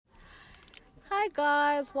Hi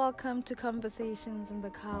guys, welcome to Conversations in the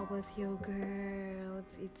Car with your girl.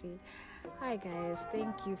 It's Iti. Hi guys,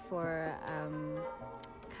 thank you for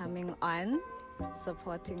coming on,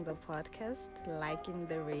 supporting the podcast, liking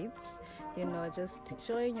the rates. Just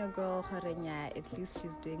showing your girl Horenya, at least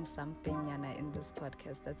she's doing something yana in this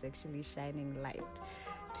podcast that's actually shining light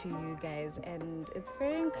to you guys, and it's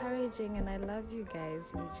very encouraging, and I love you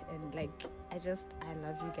guys each, and I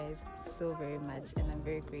love you guys so very much, and I'm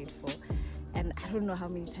very grateful. And I don't know how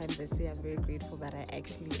many times I say I'm very grateful, but I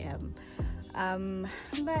actually am.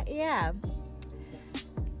 But yeah,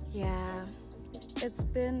 it's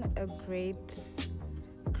been a great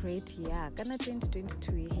year. Ghana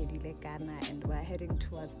 2022 Ghana, and we're heading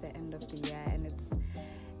towards the end of the year, and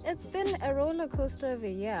it's been a roller coaster of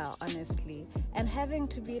a year, honestly. And having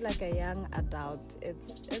to be like a young adult,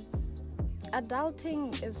 it's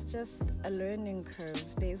adulting is just a learning curve.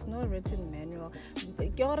 There's no written manual.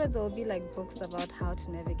 There'll be like books about how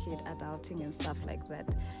to navigate adulting and stuff like that.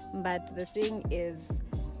 But the thing is,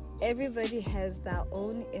 everybody has their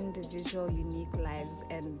own individual, unique lives,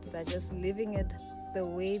 and they're just living it the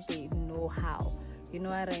way they know how. You know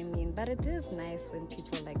what I mean? But it is nice when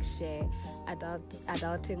people share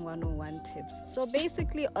adulting 101 tips. So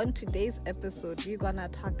basically, on today's episode, we're gonna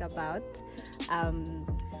talk about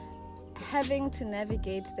having to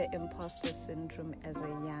navigate the imposter syndrome as a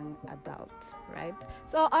young adult, right?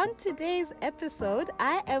 So on today's episode,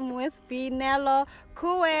 I am with Binelo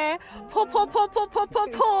Kue.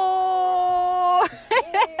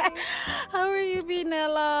 How are you,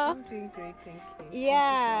 Binelo? I'm doing great, thank you.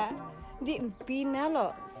 Yeah.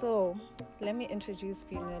 Binelo. So let me introduce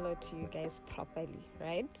Binelo to you guys properly,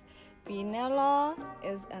 right? Binelo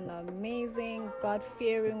is an amazing,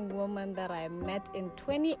 God-fearing woman that I met in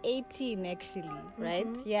 2018, actually, right?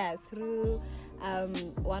 Mm-hmm. Yeah, through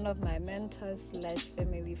one of my mentors /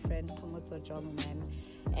 family friend, Pomotso Jongman.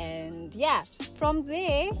 And yeah, from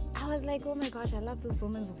there, I was like, oh my gosh, I love this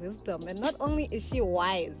woman's wisdom. And not only is she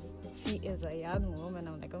wise, she is a young woman.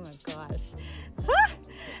 I'm like, oh my gosh.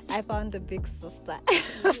 I found a big sister.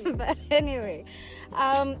 But anyway,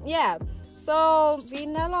 so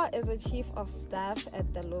Binelo is a chief of staff at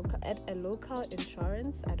a local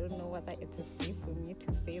insurance. I don't know whether it is safe for me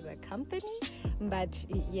to say the company, but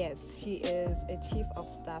yes, she is a chief of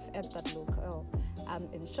staff at that local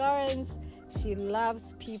insurance. She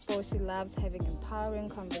loves people. She loves having empowering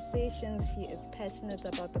conversations. She is passionate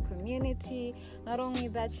about the community. Not only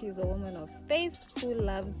that, she's a woman of faith who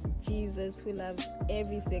loves Jesus, who loves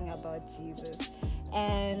everything about Jesus.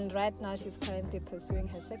 And right now she's currently pursuing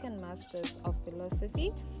her second master's of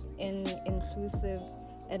philosophy in inclusive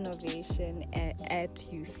innovation at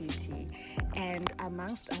UCT. And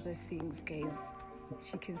amongst other things, guys,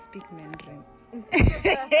 she can speak Mandarin.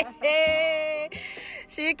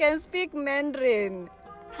 She can speak Mandarin.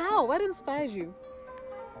 How? What inspires you?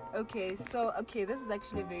 Okay, this is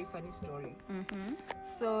actually a very funny story. Mm-hmm.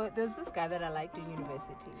 So there's this guy that I liked in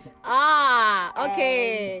university.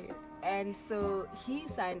 Okay. And so he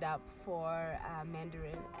signed up for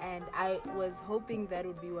Mandarin, and I was hoping that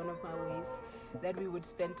would be one of my ways that we would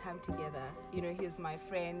spend time together. He was my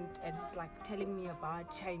friend, and he's telling me about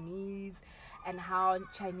Chinese and how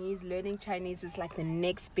learning Chinese is the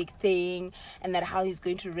next big thing, and that how he's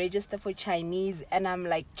going to register for Chinese. And I'm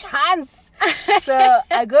like, chance! So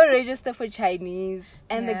I go register for Chinese,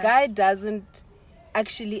 and the guy doesn't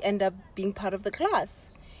actually end up being part of the class.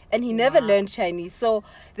 And he never learned Chinese. So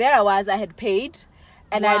there I was, I had paid,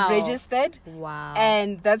 and I'd registered. Wow.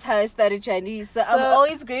 And that's how I started Chinese. So I'm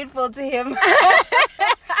always grateful to him.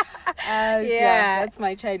 That's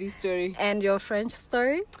my Chinese story. And your French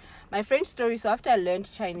story? My French story, so after I learned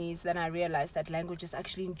Chinese, then I realized that languages,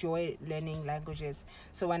 actually enjoy learning languages.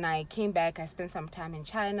 So when I came back, I spent some time in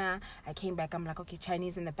China. I came back, I'm like, okay,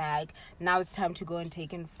 Chinese in the bag. Now it's time to go and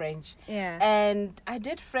take in French. Yeah. And I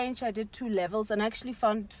did French, I did 2 levels, and I actually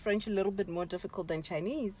found French a little bit more difficult than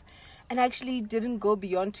Chinese. And I actually didn't go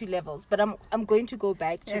beyond 2 levels, but I'm going to go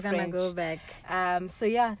back to French. You're going to go back. So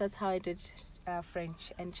yeah, that's how I did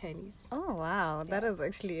French and Chinese. Oh, wow. That is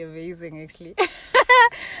actually amazing, actually.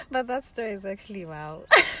 But that story is actually wow.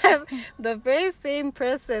 The very same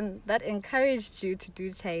person that encouraged you to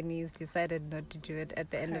do Chinese decided not to do it at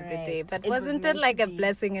the end of the day. But wasn't it like a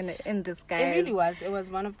blessing in disguise? It really was. It was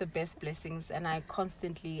one of the best blessings, and I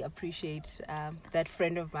constantly appreciate that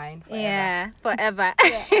friend of mine forever. Yeah, forever.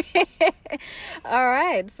 All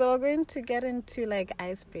right. So we're going to get into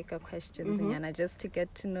icebreaker questions, Nyana, just to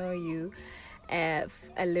get to know you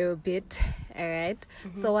a little bit. All right.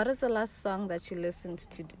 So what is the last song that you listened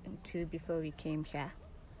to before we came here?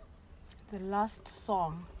 The last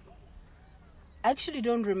song, I actually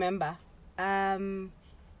don't remember.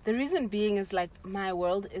 The reason being is like my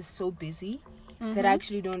world is so busy that I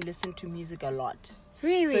actually don't listen to music a lot.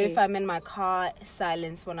 Really? So if I'm in my car,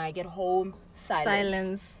 silence. When I get home,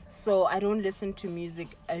 silence. So I don't listen to music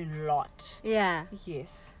a lot. Yeah.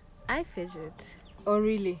 Yes. I fidget. Oh,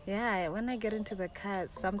 really? Yeah, when I get into the car,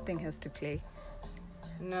 something has to play.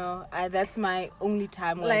 No, that's my only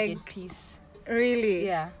time where I get peace. Really?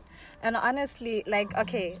 Yeah. And honestly, like,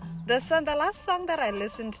 okay, the last song that I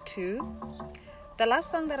listened to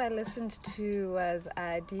was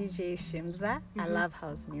DJ Shimza. I love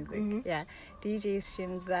house music. Yeah, DJ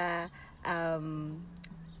Shimza.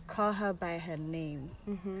 Call Her by Her Name.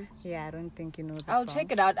 Yeah, I don't think you know the I'll song.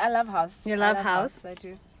 check it out. I love house. You love house? I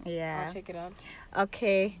do. Yeah. I'll check it out.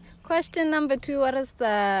 Okay. Question number 2. What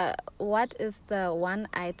is the one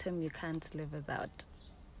item you can't live without?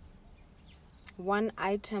 One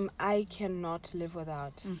item I cannot live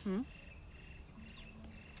without.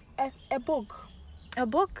 A book. A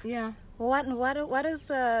book? Yeah. What is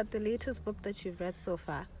the latest book that you've read so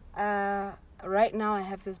far? Right now I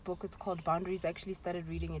have this book. It's called Boundaries. I actually started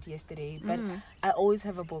reading it yesterday. But I always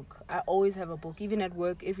have a book. Even at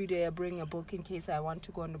work, every day I bring a book in case I want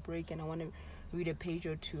to go on a break and I want to read a page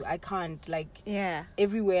or two. I can't,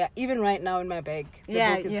 everywhere. Even right now in my bag, the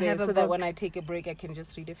book is there so that when I take a break, I can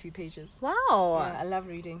just read a few pages. Wow. Yeah, I love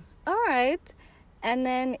reading. All right. And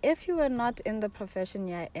then if you were not in the profession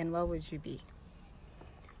you're in, what would you be?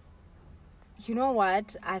 You know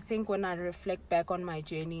what? I think when I reflect back on my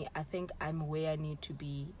journey, I think I'm where I need to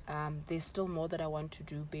be. There's still more that I want to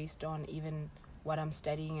do based on even what I'm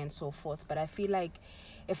studying and so forth. But I feel like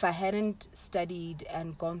if I hadn't studied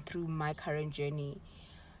and gone through my current journey,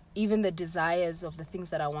 even the desires of the things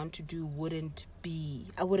that I want to do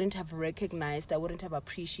I wouldn't have recognized, I wouldn't have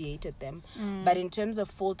appreciated them. But in terms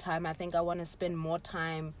of full time, I think I want to spend more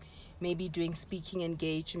time maybe doing speaking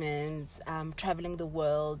engagements, traveling the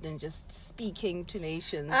world and just speaking to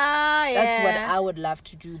nations. That's what I would love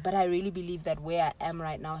to do. But I really believe that where I am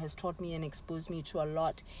right now has taught me and exposed me to a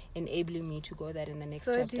lot, enabling me to go that in the next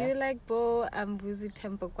chapter. So do you like Bo Mvusi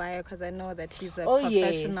Tempogwayo? Because I know that he's a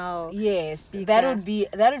professional speaker.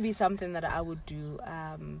 That would be something that I would do.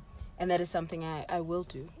 And that is something I will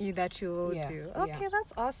do. That you will do. Okay,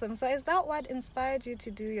 that's awesome. So is that what inspired you to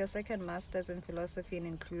do your second master's in philosophy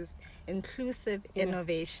and inclusive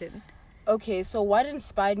innovation? Okay, so what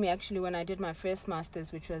inspired me actually when I did my first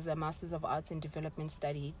master's, which was a Master's of Arts in Development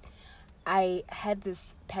Study, I had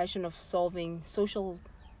this passion of solving social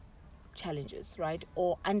challenges, right?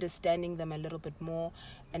 Or understanding them a little bit more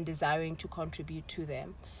and desiring to contribute to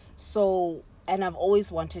them. And I've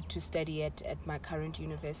always wanted to study at my current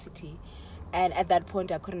university. And at that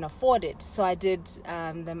point, I couldn't afford it. So I did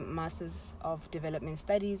the Masters of Development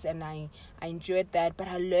Studies, and I enjoyed that. But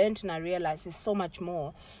I learned and I realized there's so much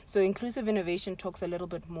more. So inclusive innovation talks a little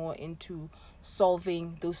bit more into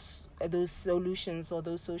solving those solutions or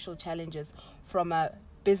those social challenges from a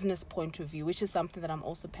business point of view, which is something that I'm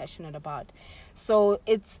also passionate about. So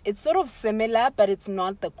it's sort of similar, but it's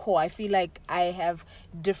not the core. I feel like I have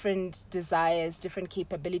different desires, different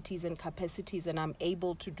capabilities and capacities, and I'm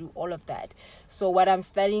able to do all of that. So what I'm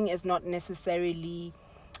studying is not necessarily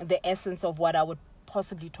the essence of what I would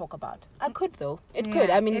possibly talk about. I could though. It could.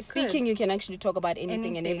 I mean, speaking, you can actually talk about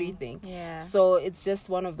anything and everything. Yeah. So it's just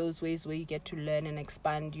one of those ways where you get to learn and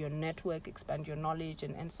expand your network, expand your knowledge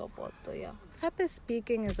and so forth. So yeah. Happy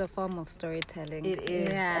speaking is a form of storytelling. It is.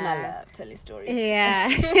 Yeah. And I love telling stories. Yeah.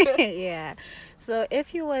 Yeah. So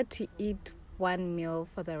if you were to eat one meal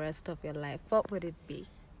for the rest of your life, what would it be?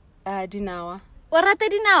 Dinawa. What are the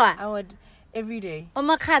dinawa? I would every day.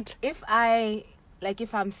 Omakhat. If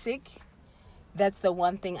I'm sick, that's the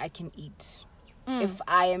one thing I can eat. If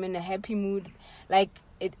I am in a happy mood,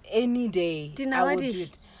 any day, I would do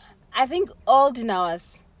it. I think all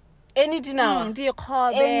dinawas, any dinawa,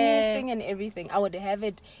 anything and everything, I would have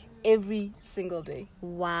it every single day.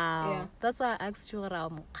 Wow. Yeah. That's why I asked you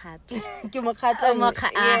around Mukhat. Yes.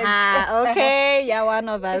 Okay, yeah, one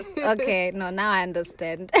of us. Okay, no, now I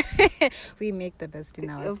understand. We make the best in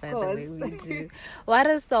ours, by the way, we do.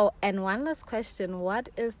 And one last question, what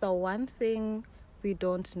is the one thing we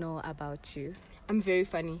don't know about you? I'm very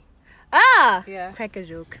funny. Yeah. Crack a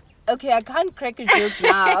joke. Okay, I can't crack a joke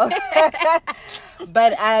now.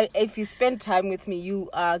 But if you spend time with me, you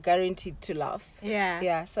are guaranteed to laugh. Yeah.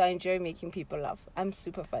 Yeah, so I enjoy making people laugh. I'm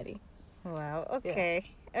super funny. Wow, okay.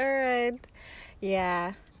 Yeah. All right.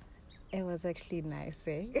 Yeah. It was actually nice,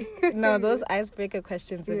 eh? No, those icebreaker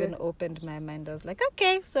questions even opened my mind. I was like,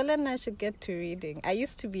 okay, so then I should get to reading. I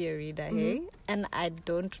used to be a reader, hey? And I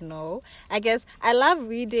don't know. I guess I love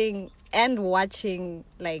reading and watching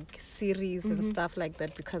like series and stuff like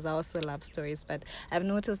that, because I also love stories. But I've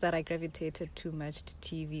noticed that I gravitated too much to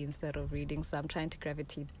TV instead of reading, so I'm trying to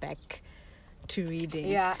gravitate back to reading.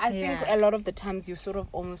 Yeah, I think a lot of the times you sort of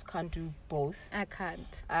almost can't do both. I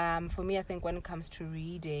can't. For me, I think when it comes to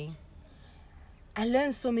reading, I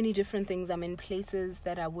learn so many different things. I'm in places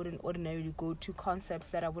that I wouldn't ordinarily go to, concepts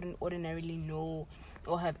that I wouldn't ordinarily know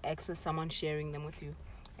or have access, someone sharing them with you.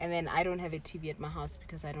 And then I don't have a TV at my house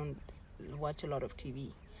because I don't watch a lot of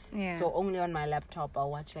TV. Yeah. So only on my laptop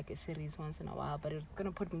I'll watch like a series once in a while, but it's going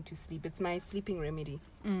to put me to sleep. It's my sleeping remedy.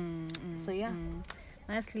 So yeah.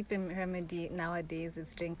 My sleeping remedy nowadays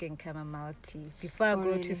is drinking chamomile tea before I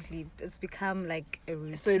go to sleep. It's become like a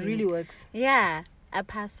routine. So it really works? Yeah. I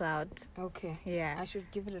pass out. Okay. Yeah. I should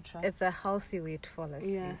give it a try. It's a healthy way to fall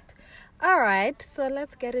asleep. Yeah. All right. So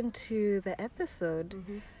let's get into the episode.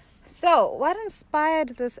 So what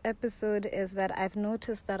inspired this episode is that I've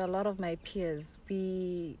noticed that a lot of my peers,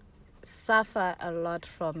 we suffer a lot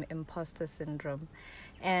from imposter syndrome.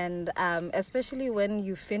 And especially when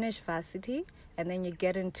you finish varsity and then you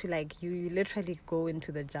get into like, you literally go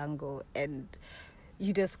into the jungle and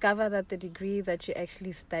you discover that the degree that you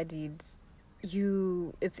actually studied,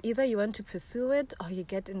 it's either you want to pursue it or you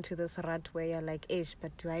get into this rut where you're like,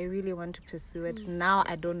 but do I really want to pursue it? Now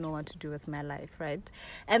I don't know what to do with my life, right?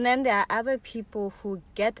 And then there are other people who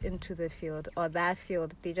get into the field or that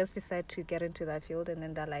field, they just decide to get into that field and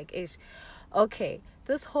then they're like, okay,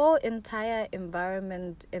 this whole entire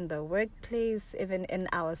environment in the workplace, even in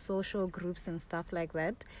our social groups and stuff like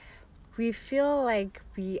that, we feel like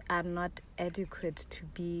we are not adequate to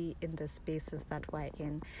be in the spaces that we're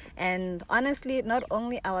in. And honestly, not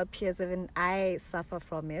only our peers, even I suffer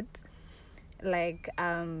from it. Like,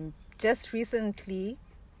 just recently,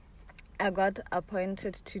 I got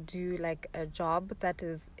appointed to do like a job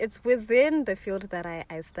it's within the field that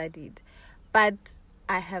I studied. But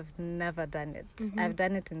I have never done it. I've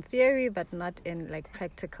done it in theory, but not in like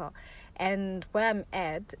practical. And where I'm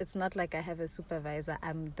at, it's not like I have a supervisor.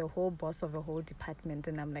 I'm the whole boss of a whole department.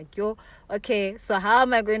 And I'm like, okay, so how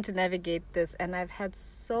am I going to navigate this? And I've had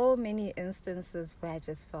so many instances where I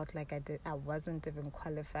just felt like I wasn't even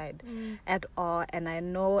qualified at all. And I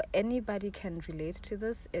know anybody can relate to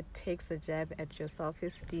this. It takes a jab at your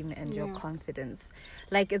self-esteem and your confidence.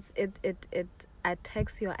 Like it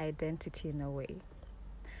attacks your identity in a way.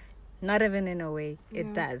 Not even in a way.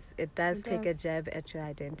 It does. It does take a jab at your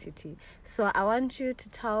identity. So I want you to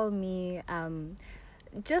tell me,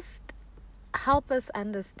 just help us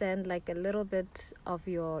understand like a little bit of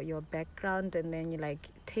your background, and then you like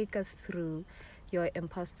take us through your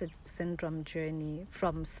imposter syndrome journey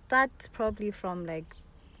from start, probably from like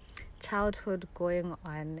childhood going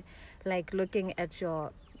on, like looking at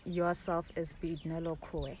yourself as Boipelo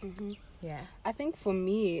Kgoe. Yeah. I think for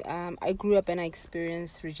me, I grew up and I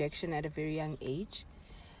experienced rejection at a very young age.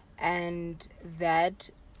 And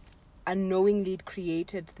that unknowingly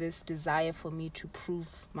created this desire for me to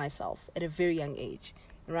prove myself at a very young age,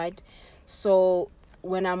 right? So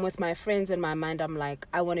when I'm with my friends, in my mind, I'm like,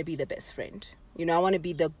 I want to be the best friend. I want to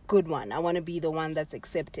be the good one. I want to be the one that's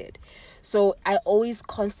accepted. So I always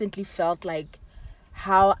constantly felt like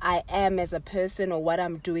how I am as a person or what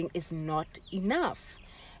I'm doing is not enough.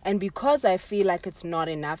 And because I feel like it's not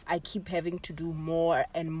enough, I keep having to do more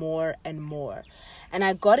and more and more. And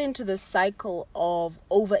I got into the cycle of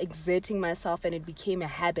overexerting myself, and it became a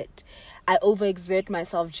habit. I overexert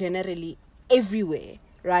myself generally everywhere,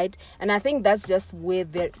 right? And I think that's just where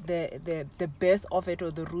the birth of it, or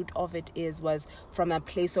the root of it was from a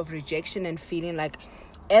place of rejection and feeling like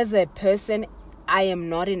as a person, I am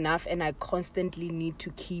not enough, and I constantly need to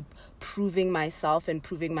keep proving myself and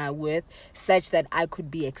proving my worth such that I could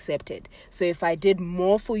be accepted. So if I did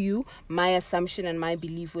more for you, my assumption and my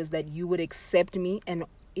belief was that you would accept me and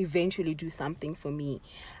eventually do something for me.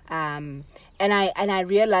 And I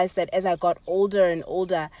realized that as I got older and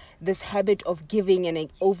older, this habit of giving and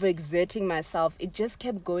overexerting myself, it just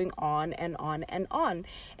kept going on and on and on.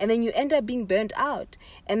 And then you end up being burnt out.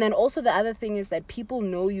 And then also the other thing is that people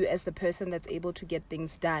know you as the person that's able to get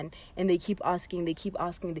things done. And they keep asking.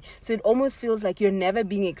 So it almost feels like you're never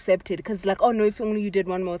being accepted, because like, oh no, if only you did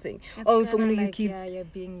one more thing. If only like, you keep... Yeah, you're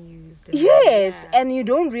being used. Yes, and you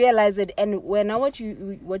don't realize it. And what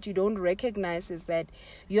you don't recognize is that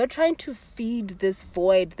you're trying to feed this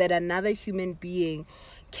void that another human being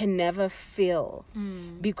can never fill,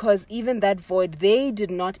 because even that void, they did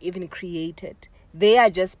not even create it. They are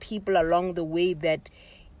just people along the way that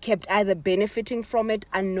kept either benefiting from it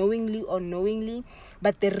unknowingly or knowingly.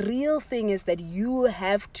 But the real thing is that you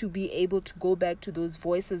have to be able to go back to those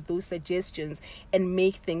voices, those suggestions, and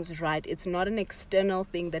make things right. It's not an external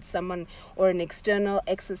thing that someone or an external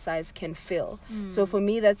exercise can fill. So for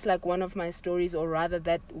me, that's like one of my stories, or rather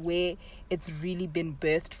that where it's really been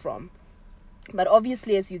birthed from. But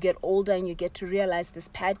obviously, as you get older and you get to realize this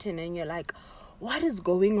pattern, and you're like, what is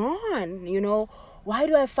going on? You know, why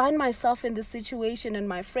do I find myself in this situation, and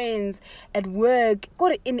my friends at work,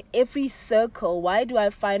 in every circle? Why do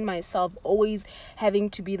I find myself always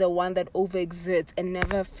having to be the one that overexerts and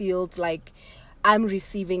never feels like I'm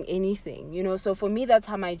receiving anything? You know, so for me, that's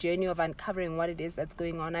how my journey of uncovering what it is that's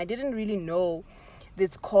going on. I didn't really know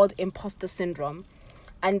it's called imposter syndrome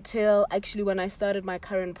until actually when I started my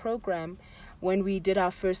current program, when we did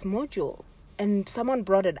our first module, and someone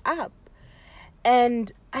brought it up.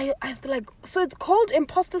 And I was like, so it's called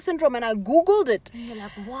imposter syndrome, and I Googled it. And you're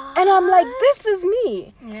like, what? And I'm like, this is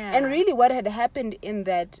me. Yeah. And really what had happened in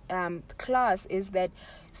that class is that,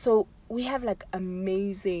 so we have like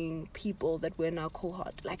amazing people that were in our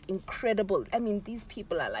cohort, like incredible. I mean, these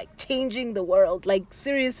people are like changing the world, like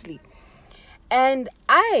seriously. And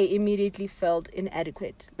I immediately felt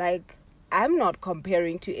inadequate. Like, I'm not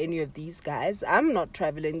comparing to any of these guys. I'm not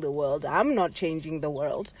traveling the world. I'm not changing the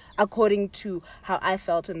world according to how I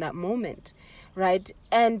felt in that moment, right?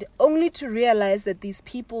 And only to realize that these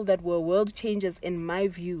people that were world changers, in my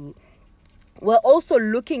view, were also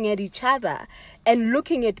looking at each other and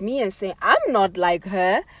looking at me and saying, I'm not like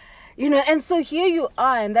her. You know, and so here you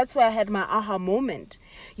are, and that's where I had my aha moment.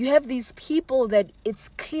 You have these people that it's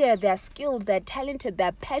clear they're skilled, they're talented,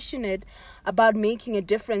 they're passionate about making a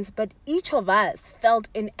difference, but each of us felt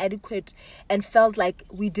inadequate and felt like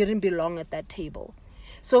we didn't belong at that table.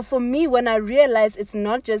 So for me, when I realized it's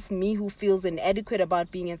not just me who feels inadequate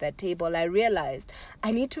about being at that table, I realized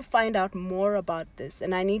I need to find out more about this,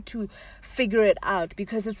 and I need to figure it out,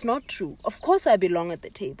 because it's not true. Of course I belong at the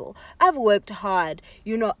table. I've worked hard.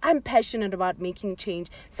 You know, I'm passionate about making change.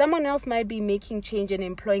 Someone else might be making change and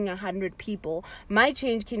employing 100 people. My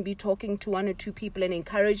change can be talking to 1 or 2 people and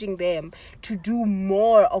encouraging them to do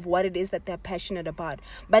more of what it is that they're passionate about.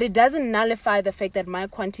 But it doesn't nullify the fact that my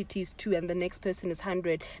quantity is 2 and the next person is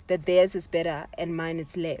 100, that theirs is better and mine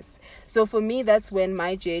is less. So for me, that's when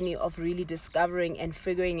my journey of really discovering and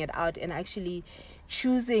figuring it out, and actually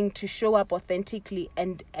choosing to show up authentically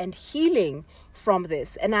and healing from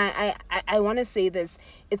this. And I want to say this,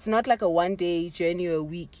 it's not like a one-day journey or a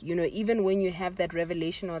week. You know, even when you have that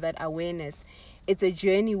revelation or that awareness, it's a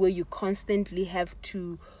journey where you constantly have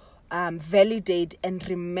to validate and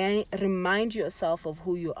remind yourself of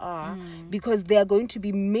who you are, because there are going to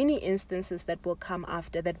be many instances that will come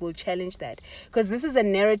after that will challenge that, because this is a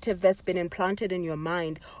narrative that's been implanted in your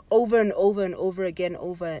mind over and over and over again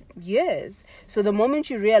over years. So the moment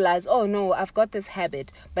you realize, oh no, I've got this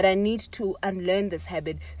habit, but I need to unlearn this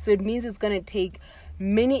habit, so it means it's going to take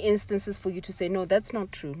many instances for you to say, no, that's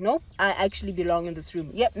not true. Nope, I actually belong in this room.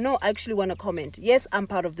 Yep, no, I actually want to comment. Yes, I'm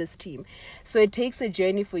part of this team. So it takes a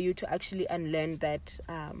journey for you to actually unlearn that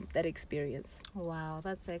experience. Wow,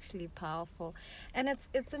 that's actually powerful. And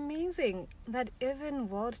it's amazing that even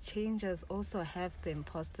world changers also have the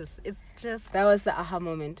imposters. It's just... That was the aha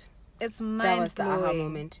moment. It's mind-blowing. That was the aha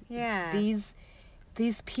moment. Yeah.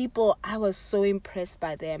 These people, I was so impressed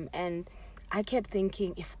by them, and I kept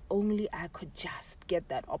thinking, if only I could just get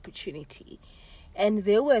that opportunity. And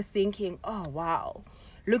they were thinking, oh, wow.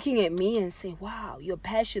 Looking at me and saying, wow, your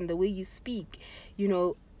passion, the way you speak, you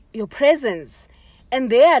know, your presence. And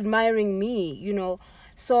they're admiring me, you know.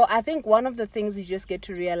 So I think one of the things you just get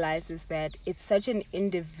to realize is that it's such an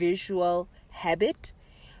individual habit,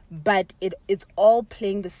 but it's all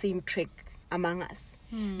playing the same trick among us.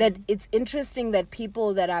 That it's interesting that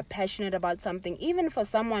people that are passionate about something, even for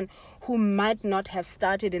someone who might not have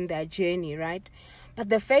started in their journey, right? But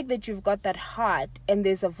the fact that you've got that heart and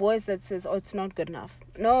there's a voice that says, oh, it's not good enough.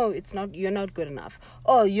 No, it's not. You're not good enough.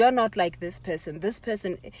 Oh, you're not like this person. This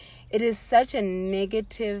person. It is such a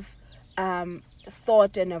negative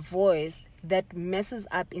thought and a voice that messes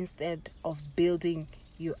up instead of building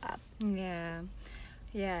you up.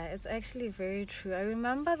 Yeah, it's actually very true. I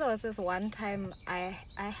remember there was this one time I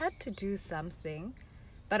had to do something,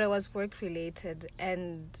 but it was work related,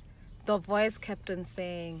 and the voice kept on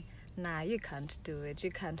saying, nah, you can't do it.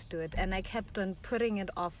 And I kept on putting it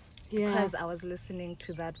off because I was listening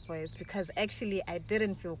to that voice, because actually I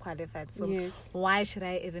didn't feel qualified. So why should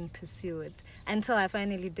I even pursue it? Until I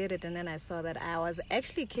finally did it, and then I saw that I was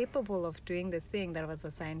actually capable of doing the thing that I was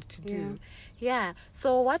assigned to do. Yeah.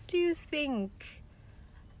 So what do you think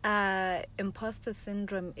imposter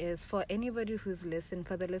syndrome is, for anybody who's listened,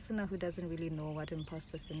 for the listener who doesn't really know what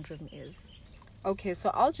imposter syndrome is? Okay, so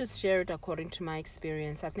I'll just share it according to my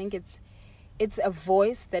experience. I think it's a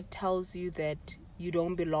voice that tells you that you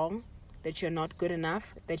don't belong, that you're not good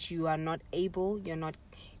enough, that you are not able, you're not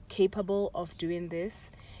capable of doing this.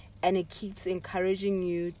 And it keeps encouraging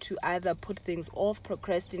you to either put things off,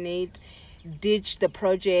 procrastinate, ditch the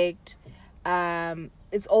project.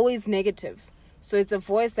 It's always negative. So it's a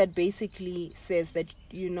voice that basically says that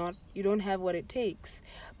you don't have what it takes.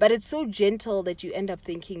 But it's so gentle that you end up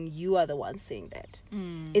thinking you are the one saying that.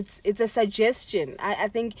 It's a suggestion. I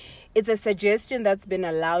think it's a suggestion that's been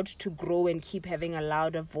allowed to grow and keep having a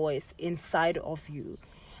louder voice inside of you.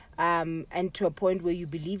 And to a point where you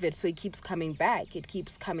believe it. So it keeps coming back. It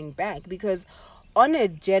keeps coming back. Because on a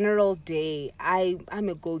general day, I'm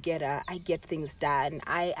a go-getter. I get things done.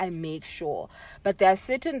 I make sure. But there are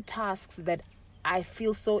certain tasks that I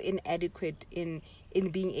feel so inadequate in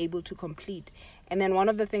being able to complete. And then one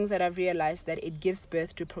of the things that I've realized that it gives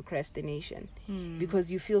birth to procrastination,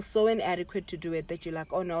 because you feel so inadequate to do it that you're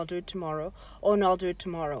like, oh no, I'll do it tomorrow. Oh no, I'll do it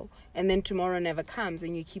tomorrow. And then tomorrow never comes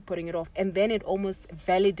and you keep putting it off. And then it almost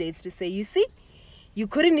validates to say, you see, you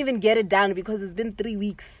couldn't even get it done because it's been 3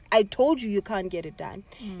 weeks. I told you can't get it done.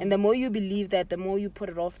 And the more you believe that, the more you put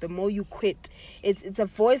it off, the more you quit. It's a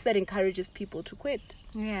voice that encourages people to quit.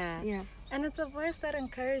 Yeah. And it's a voice that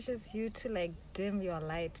encourages you to like dim your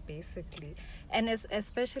light, basically. And it's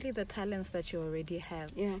especially the talents that you already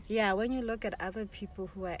have. Yeah, when you look at other people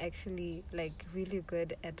who are actually like really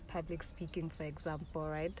good at public speaking, for example,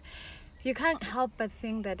 right? You can't help but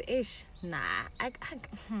think that,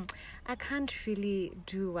 I can't really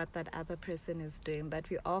do what that other person is doing. But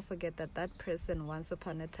we all forget that that person, once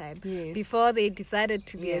upon a time, before they decided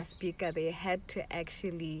to be a speaker, they had to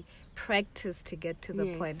actually practice to get to the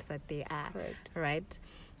point that they are. Right?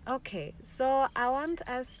 Okay, so I want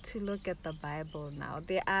us to look at the Bible now.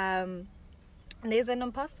 There's an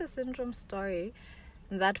imposter syndrome story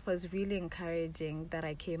that was really encouraging that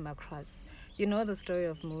I came across. You know the story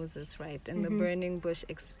of Moses, right? And the burning bush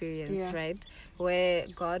experience, right? Where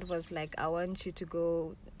God was like, I want you to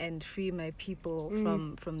go and free my people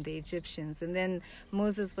from the Egyptians. And then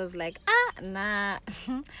Moses was like, nah,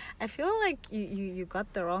 I feel like you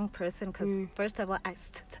got the wrong person, because first of all, I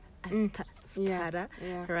stutter,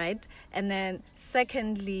 right? And then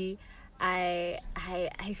secondly, I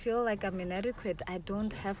feel like I'm inadequate. I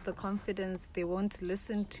don't have the confidence. They won't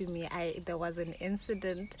listen to me. There was an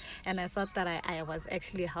incident and I thought that I was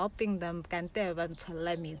actually helping them.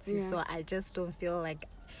 So I just don't feel like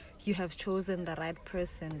you have chosen the right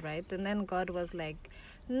person, right? And then God was like,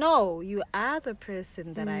 no, you are the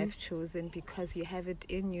person that I've chosen because you have it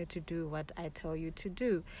in you to do what I tell you to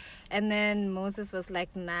do. And then Moses was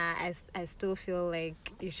like, nah, I still feel like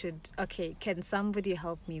you should, okay, can somebody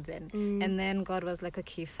help me then? And then God was like,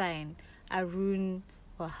 okay, fine, Arun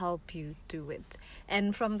will help you do it.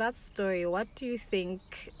 And from that story, what do you think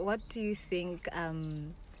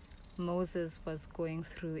Moses was going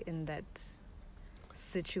through in that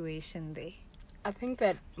situation there? I think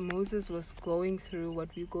that Moses was going through what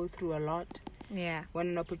we go through a lot. Yeah. When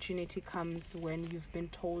an opportunity comes, when you've been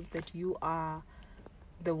told that you are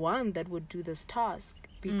the one that would do this task.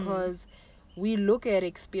 Because we look at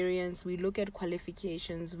experience, we look at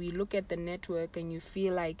qualifications, we look at the network, and you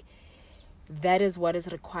feel like that is what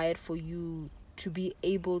is required for you to be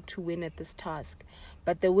able to win at this task.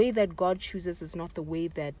 But the way that God chooses is not the way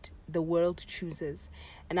that the world chooses.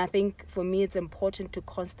 And I think for me, it's important to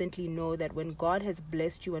constantly know that when God has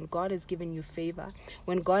blessed you, when God has given you favor,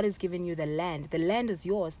 when God has given you the land is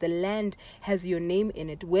yours. The land has your name in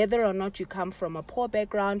it. Whether or not you come from a poor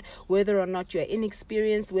background, whether or not you're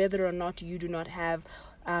inexperienced, whether or not you do not have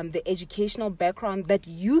the educational background that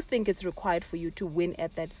you think is required for you to win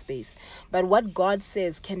at that space. But what God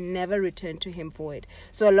says can never return to him void.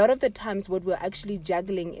 So a lot of the times what we're actually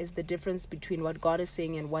juggling is the difference between what God is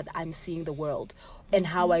saying and what I'm seeing the world and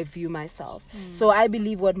how I view myself. So I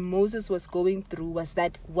believe what Moses was going through was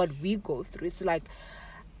that what we go through. It's like,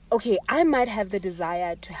 okay, I might have the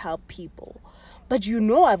desire to help people, but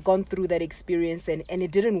I've gone through that experience and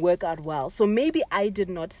it didn't work out well. So maybe I did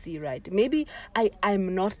not see right. Maybe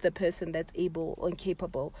I'm not the person that's able or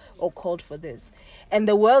capable or called for this. And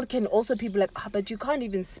the world can also be like, but you can't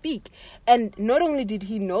even speak. And not only did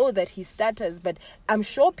he know that he stutters, but I'm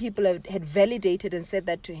sure people had validated and said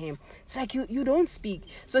that to him. It's like, you don't speak.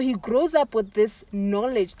 So he grows up with this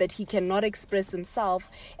knowledge that he cannot express himself.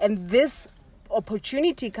 And this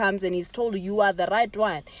opportunity comes and he's told you are the right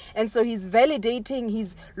one. And so he's validating,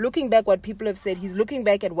 he's looking back what people have said, he's looking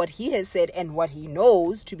back at what he has said and what he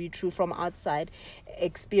knows to be true from outside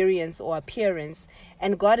experience or appearance.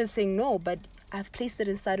 And God is saying, no, but I've placed it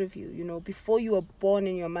inside of you. You know, before you were born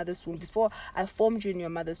in your mother's womb, before I formed you in your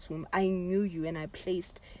mother's womb, I knew you and I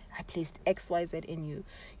placed X, Y, Z in you.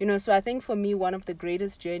 You know, so I think for me, one of the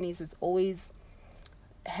greatest journeys is always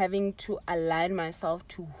having to align myself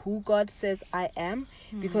to who God says I am.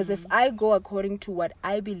 Because if I go according to what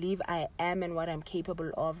I believe I am and what I'm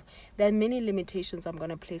capable of, there are many limitations I'm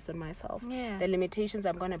going to place on myself. Yeah. The limitations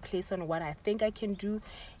I'm going to place on what I think I can do.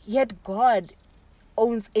 Yet God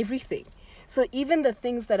owns everything. So even the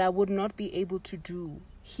things that I would not be able to do,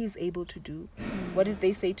 he's able to do. What did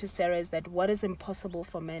they say to Sarah is that what is impossible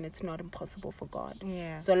for man, it's not impossible for God.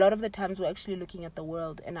 Yeah. So a lot of the times we're actually looking at the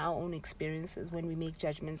world and our own experiences when we make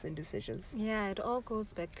judgments and decisions. Yeah, it all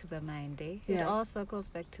goes back to the mind, eh? It Yeah. all circles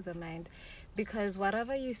back to the mind, because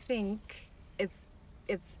whatever you think, it's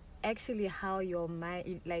actually how your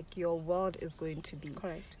mind, like your world, is going to be.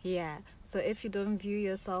 Correct. Yeah. So if you don't view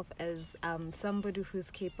yourself as somebody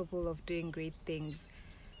who's capable of doing great things,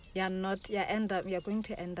 you're going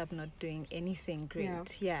to end up not doing anything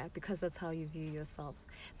great. Yeah, because that's how you view yourself.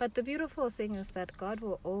 But the beautiful thing is that God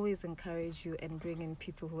will always encourage you and bring in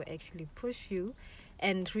people who actually push you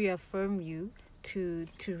and reaffirm you to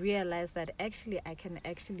realize that actually I can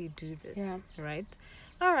actually do this. Yeah. Right?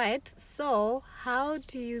 All right. So how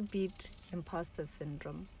do you beat imposter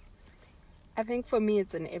syndrome? I think for me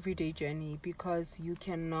it's an everyday journey, because you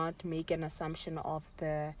cannot make an assumption of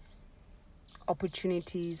the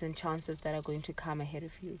opportunities and chances that are going to come ahead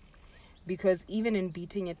of you. Because even in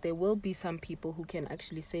beating it, there will be some people who can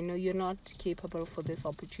actually say, no, you're not capable for this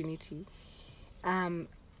opportunity.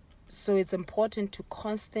 So it's important to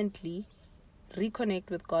constantly reconnect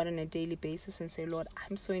with God on a daily basis and say, Lord,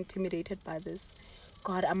 I'm so intimidated by this.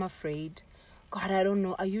 God, I'm afraid. God, I don't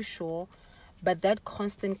know. Are you sure? But that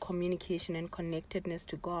constant communication and connectedness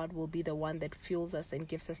to God will be the one that fuels us and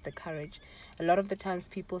gives us the courage. A lot of the times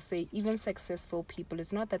people say even successful people,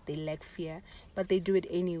 it's not that they lack fear, but they do it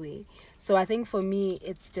anyway. So I think for me,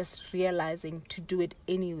 it's just realizing to do it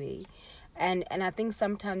anyway. And I think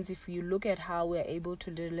sometimes if you look at how we're able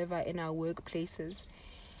to deliver in our workplaces,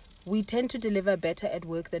 we tend to deliver better at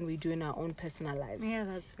work than we do in our own personal lives. Yeah,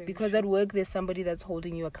 that's very Because true. at work, there's somebody that's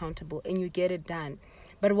holding you accountable and you get it done.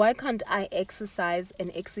 But why can't I exercise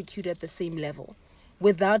and execute at the same level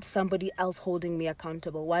without somebody else holding me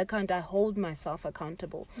accountable? Why can't I hold myself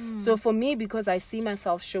accountable? So for me, because I see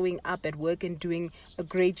myself showing up at work and doing a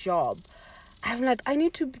great job, I'm like, I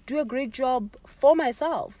need to do a great job for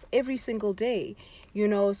myself every single day, you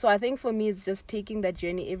know? So I think for me, it's just taking that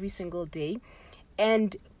journey every single day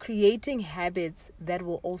and creating habits that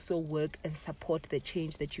will also work and support the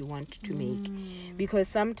change that you want to make. Because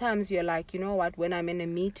sometimes you're like, you know what, when I'm in a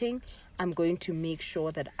meeting, I'm going to make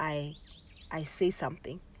sure that I say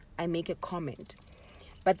something, I make a comment.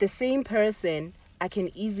 But the same person, I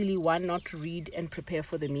can easily, one, not read and prepare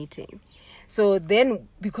for the meeting. So then,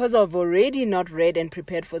 because I've already not read and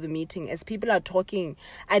prepared for the meeting, as people are talking,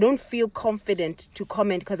 I don't feel confident to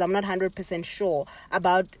comment because I'm not 100% sure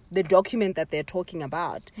about the document that they're talking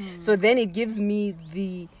about. So then it gives me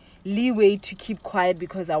the leeway to keep quiet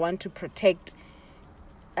because I want to protect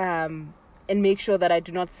and make sure that I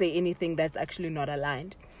do not say anything that's actually not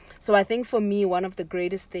aligned. So I think for me, one of the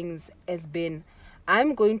greatest things has been,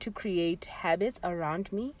 I'm going to create habits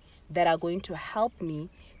around me that are going to help me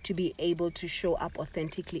to be able to show up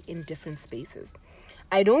authentically in different spaces.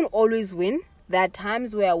 I don't always win. There are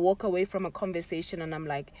times where I walk away from a conversation and I'm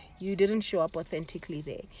like, you didn't show up authentically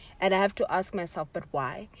there. And I have to ask myself, but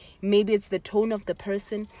why? Maybe it's the tone of the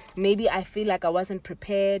person. Maybe I feel like I wasn't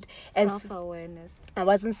prepared. Self-awareness. I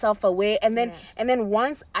wasn't self-aware. And then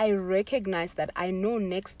once I recognize that, I know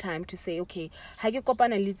next time to say, okay,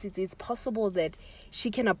 it's possible that she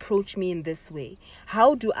can approach me in this way.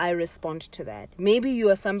 How do I respond to that? Maybe you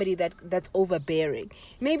are somebody that's overbearing.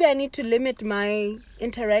 Maybe I need to limit my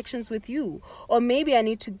interactions with you. Or maybe I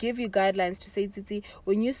need to give you guidelines to say, Tsitsi,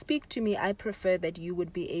 when you speak to me, I prefer that you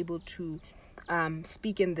would be able to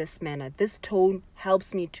speak in this manner. This tone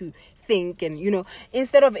helps me to think, and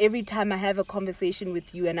instead of every time I have a conversation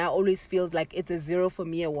with you and I always feel like it's a 0 for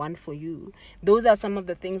me, a 1 for you. Those are some of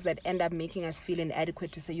the things that end up making us feel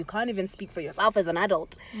inadequate to say you can't even speak for yourself as an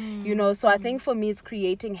adult. So I think for me it's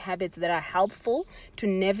creating habits that are helpful to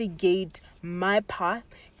navigate my path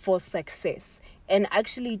for success and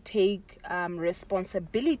actually take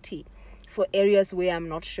responsibility for areas where I'm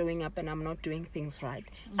not showing up and I'm not doing things right.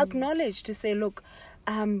 Acknowledge to say, look,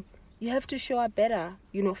 you have to show up better,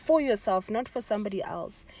 for yourself, not for somebody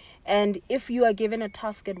else. And if you are given a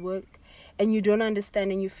task at work and you don't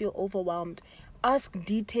understand and you feel overwhelmed, ask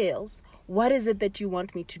details. What is it that you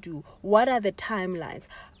want me to do? What are the timelines?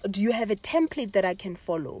 Do you have a template that I can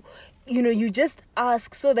follow? You just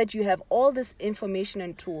ask so that you have all this information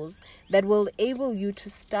and tools that will enable you to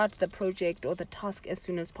start the project or the task as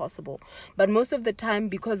soon as possible. But most of the time,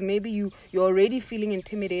 because maybe you're already feeling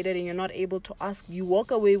intimidated and you're not able to ask, you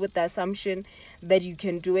walk away with the assumption that you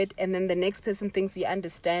can do it, and then the next person thinks you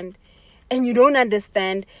understand, and you don't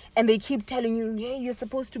understand, and they keep telling you, yeah, you're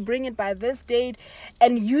supposed to bring it by this date,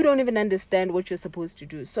 and you don't even understand what you're supposed to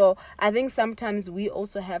do. So I think sometimes we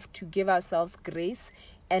also have to give ourselves grace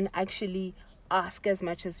and actually ask as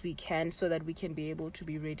much as we can so that we can be able to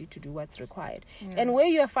be ready to do what's required. And where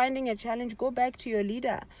you're finding a challenge, go back to your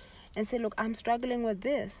leader and say, look, I'm struggling with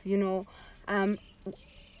this,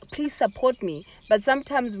 please support me. But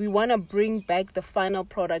sometimes we want to bring back the final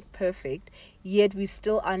product perfect, yet we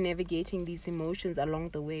still are navigating these emotions along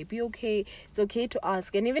the way. Be okay. It's okay to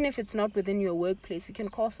ask. And even if it's not within your workplace, you can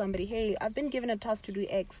call somebody, hey, I've been given a task to do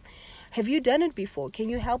X. Have you done it before? Can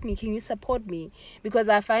you help me? Can you support me? Because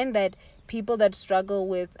I find that people that struggle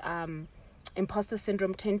with imposter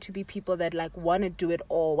syndrome tend to be people that want to do it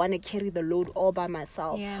all, want to carry the load all by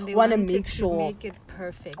myself. Yeah, and they want to make it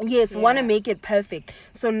perfect. Yes, want to make it perfect.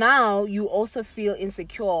 So now you also feel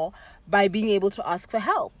insecure by being able to ask for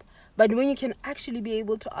help. But when you can actually be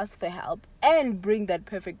able to ask for help and bring that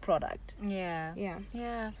perfect product. Yeah.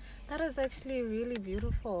 That is actually really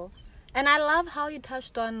beautiful. And I love how you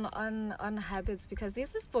touched on habits, because there's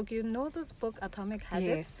this book, this book, Atomic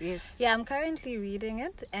Habits? Yes. Yeah, I'm currently reading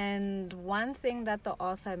it. And one thing that the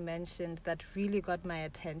author mentioned that really got my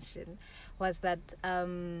attention was that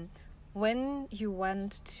when you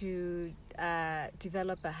want to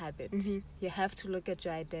develop a habit, you have to look at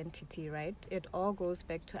your identity, right? It all goes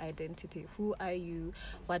back to identity. Who are you?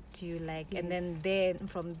 What do you like? Yes. And then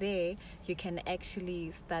from there, you can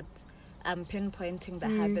actually start pinpointing the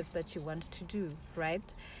habits that you want to do, right?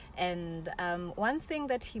 And one thing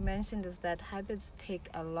that he mentioned is that habits take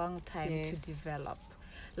a long time to develop.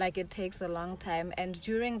 It takes a long time, and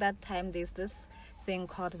during that time there's this thing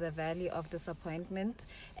called the valley of disappointment,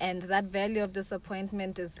 and that valley of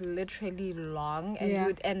disappointment is literally long,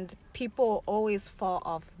 and people always fall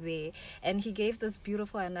off there. And he gave this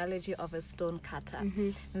beautiful analogy of a stone cutter,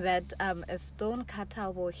 that a stone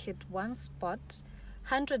cutter will hit one spot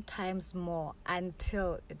 100 times more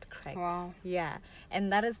until it cracks. Wow. Yeah.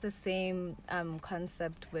 And that is the same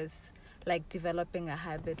concept with developing a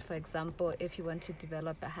habit. For example, if you want to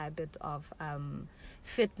develop a habit of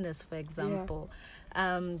fitness, for example,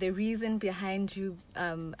 the reason behind you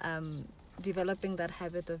developing that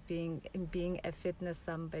habit of being a fitness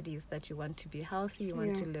somebody is that you want to be healthy, you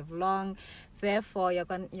want to live long. Therefore, you're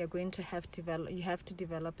going to have to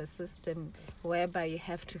develop a system whereby you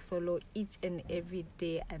have to follow each and every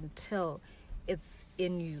day until it's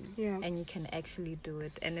in you, and you can actually do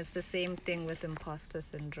it. And it's the same thing with imposter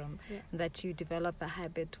syndrome, that you develop a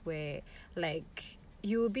habit where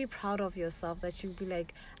you will be proud of yourself, that you'll be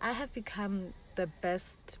like, I have become the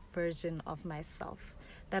best version of myself.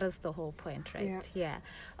 That is the whole point, right? Yeah.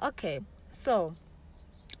 Okay, so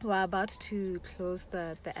we're about to close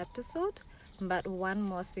the episode, but one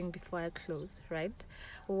more thing before I close, right?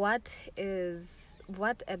 What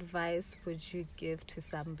advice would you give to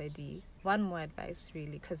somebody? One more advice,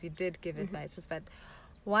 really, because you did give advices, but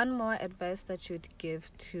one more advice that you'd give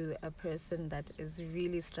to a person that is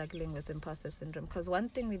really struggling with imposter syndrome. Because one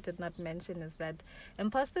thing we did not mention is that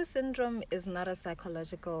imposter syndrome is not a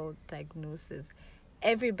psychological diagnosis.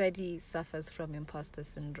 Everybody suffers from imposter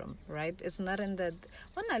syndrome, right? It's not in the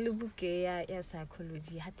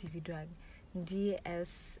psychology,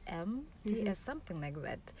 DS something like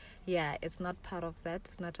that. Yeah, it's not part of that.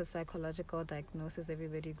 It's not a psychological diagnosis.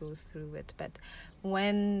 Everybody goes through it. But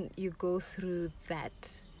when you go through that,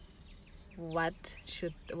 what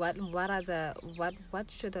should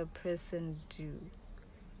a person do?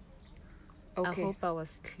 Okay. I hope I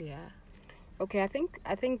was clear. Okay, I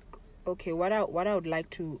think okay, what I would like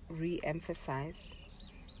to re-emphasize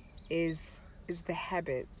is the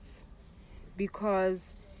habits,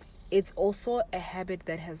 because it's also a habit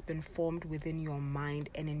that has been formed within your mind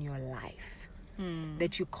and in your life,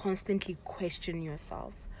 that you constantly question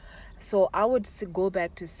yourself. So I would go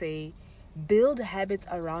back to say, build habits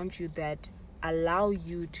around you that allow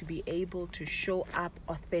you to be able to show up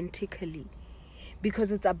authentically, because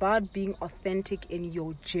it's about being authentic in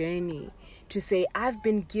your journey to say, I've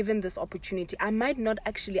been given this opportunity. I might not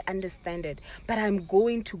actually understand it, but I'm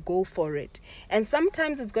going to go for it. And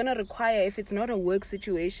sometimes it's going to require, if it's not a work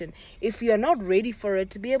situation, if you're not ready for it,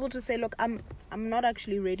 to be able to say, look, I'm not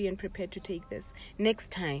actually ready and prepared to take this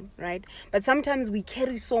next time, right? But sometimes we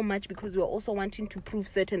carry so much because we're also wanting to prove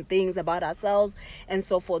certain things about ourselves and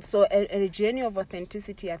so forth. So a journey of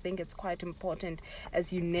authenticity, I think it's quite important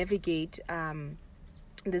as you navigate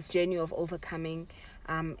this journey of overcoming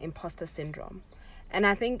imposter syndrome. And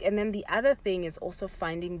I think, and then the other thing is also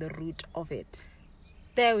finding the root of it.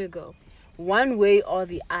 There we go. One way or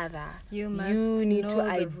the other, You need know to the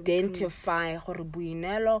identify gore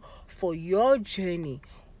Boinelo, for your journey,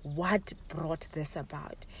 what brought this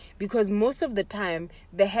about. Because most of the time,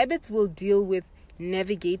 the habits will deal with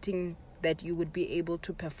navigating that you would be able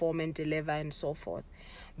to perform and deliver and so forth.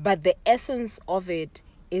 But the essence of it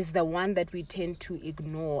is the one that we tend to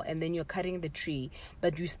ignore, and then you're cutting the tree,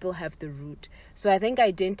 but you still have the root. So I think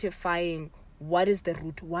identifying what is the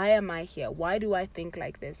root, why am I here, why do I think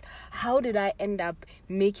like this, how did I end up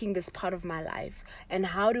making this part of my life, and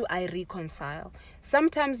how do I reconcile?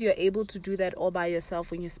 Sometimes you're able to do that all by yourself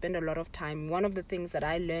when you spend a lot of time. One of the things that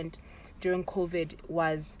I learned during COVID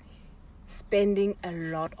was spending a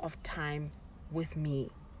lot of time with me.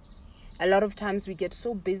 A lot of times we get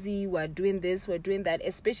so busy, we're doing this, we're doing that,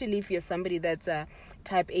 especially if you're somebody that's a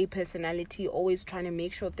type A personality, always trying to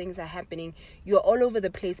make sure things are happening. You're all over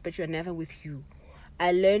the place, but you're never with you.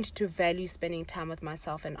 I learned to value spending time with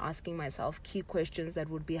myself and asking myself key questions that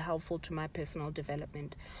would be helpful to my personal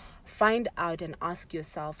development. Find out and ask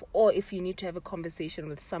yourself, or if you need to have a conversation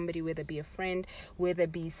with somebody, whether it be a friend, whether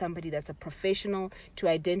it be somebody that's a professional, to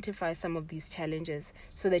identify some of these challenges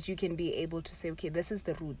so that you can be able to say, okay, this is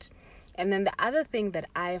the root. And then the other thing that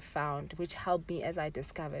I found, which helped me as I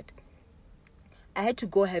discovered, I had to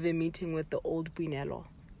go have a meeting with the old Boinelo,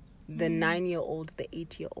 the 9-year-old, the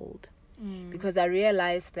 8-year-old, because I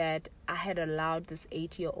realized that I had allowed this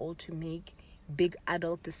 8-year-old to make big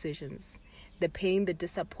adult decisions. The pain, the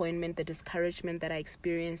disappointment, the discouragement that I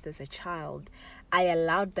experienced as a child, I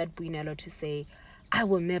allowed that Boinelo to say, I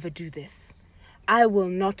will never do this. I will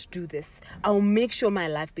not do this. I'll make sure my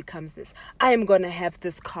life becomes this. I am going to have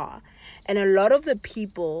this car. And a lot of the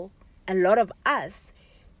people, a lot of us,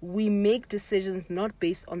 we make decisions not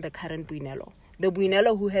based on the current Boinelo. The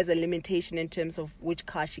Boinelo who has a limitation in terms of which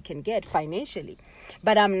car she can get financially.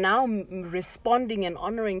 But I'm now responding and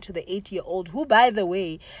honoring to the 8-year-old who, by the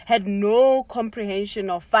way, had no comprehension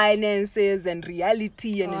of finances and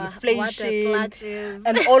reality and inflation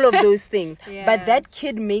and all of those things. Yeah. But that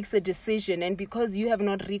kid makes a decision, and because you have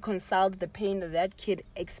not reconciled the pain that that kid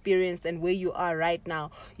experienced and where you are right now,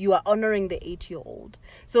 you are honoring the 8-year-old.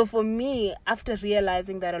 So for me, after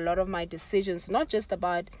realizing that a lot of my decisions, not just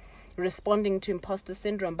about responding to imposter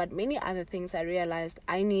syndrome, but many other things, I realized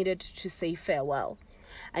I needed to say farewell.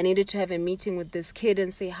 I needed to have a meeting with this kid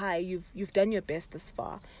and say, hi, you've done your best this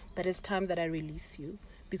far, but it's time that I release you,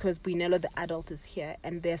 because Boinelo the adult is here,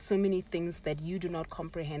 and there are so many things that you do not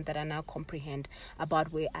comprehend that I now comprehend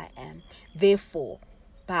about where I am. Therefore,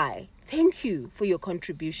 bye. Thank you for your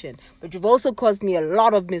contribution, but you've also caused me a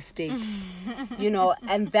lot of mistakes,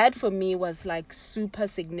 and that for me was like super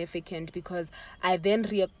significant, because I then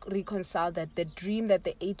reconciled that the dream that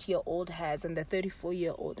the 8-year-old has and the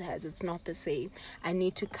 34-year-old has, it's not the same. I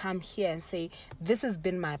need to come here and say, this has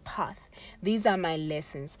been my path. These are my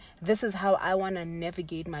lessons. This is how I want to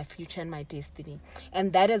navigate my future and my destiny.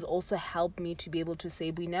 And that has also helped me to be able to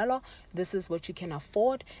say, Boinelo, this is what you can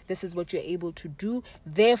afford. This is what you're able to do.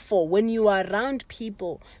 Therefore, when you are around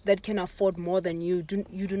people that can afford more than you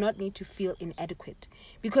do not need to feel inadequate,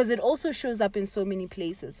 because it also shows up in so many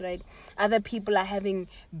places, right? Other people are having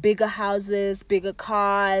bigger houses, bigger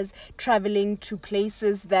cars, traveling to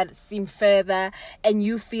places that seem further, and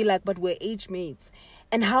you feel like, but we're age mates.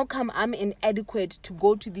 And how come I'm inadequate to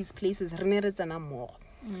go to these places?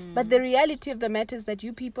 But the reality of the matter is that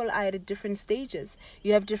you people are at different stages.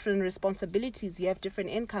 You have different responsibilities. You have different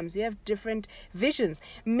incomes. You have different visions.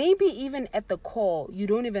 Maybe even at the core, you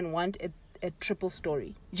don't even want a triple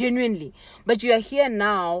story, genuinely. But you are here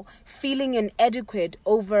now feeling inadequate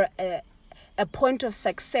over a point of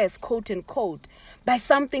success, quote unquote, by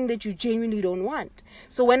something that you genuinely don't want.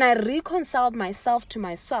 So when I reconciled myself to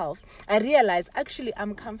myself, I realized actually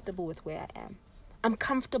I'm comfortable with where I am. I'm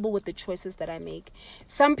comfortable with the choices that I make.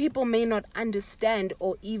 Some people may not understand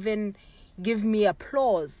or even give me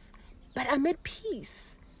applause, but I'm at peace.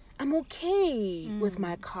 I'm okay with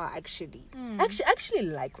my car, actually. I actually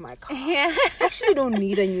like my car. Yeah. I actually don't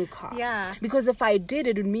need a new car. Yeah. Because if I did,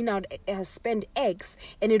 it would mean I'd spend X,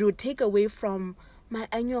 and it would take away from my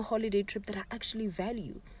annual holiday trip that I actually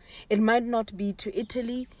value. It might not be to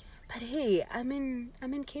Italy, but hey, I'm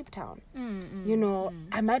in Cape Town. You know,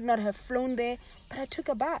 I might not have flown there, but I took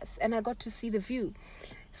a bus and I got to see the view.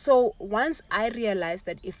 So once I realized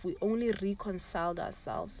that if we only reconciled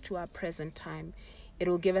ourselves to our present time, it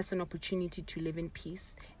will give us an opportunity to live in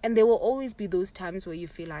peace. And there will always be those times where you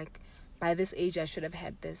feel like, by this age, I should have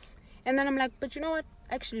had this. And then I'm like, but you know what?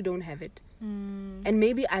 I actually don't have it. And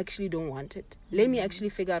maybe I actually don't want it. Let me actually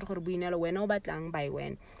figure out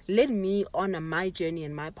when. Let me honor my journey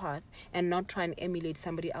and my path and not try and emulate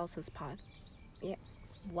somebody else's path. Yeah.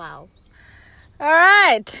 Wow. All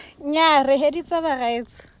right. Yeah,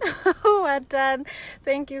 well done.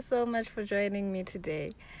 Thank you so much for joining me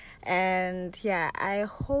today. And yeah, I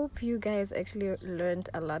hope you guys actually learned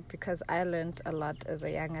a lot, because I learned a lot as a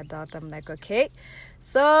young adult. I'm like, okay,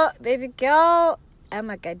 so baby girl, I'm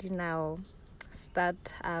a gadi now. Start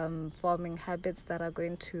forming habits that are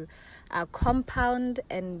going to compound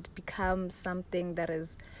and become something that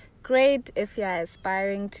is great. If you're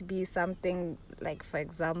aspiring to be something, like for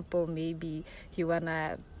example, maybe you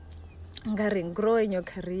wanna grow in your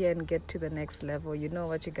career and get to the next level, you know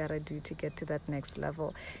what you gotta do to get to that next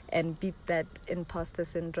level and beat that imposter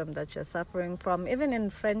syndrome that you're suffering from, even in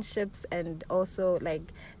friendships, and also like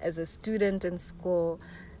as a student in school.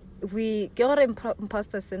 We get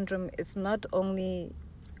imposter syndrome. It's not only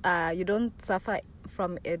you don't suffer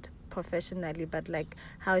from it professionally, but like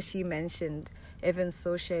how she mentioned, even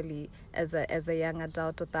socially, as a young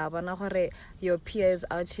adult, your peers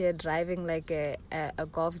out here driving like a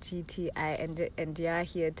Golf GTI, and you're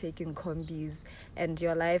here taking combis, and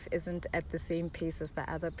your life isn't at the same pace as the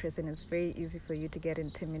other person. It's very easy for you to get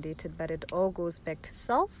intimidated, but it all goes back to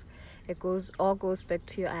self. It all goes back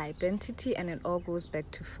to your identity, and it all goes back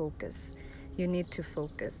to focus. You need to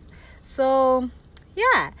focus. So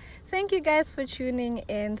yeah, thank you guys for tuning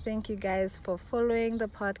in. Thank you guys for following the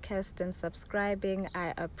podcast and subscribing.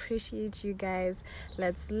 I appreciate you guys.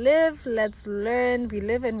 Let's live, let's learn. We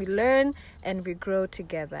live and we learn, and we grow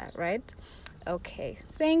together, right? Okay.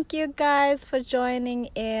 Thank you guys for joining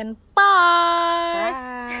in. Bye.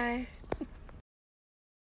 Bye.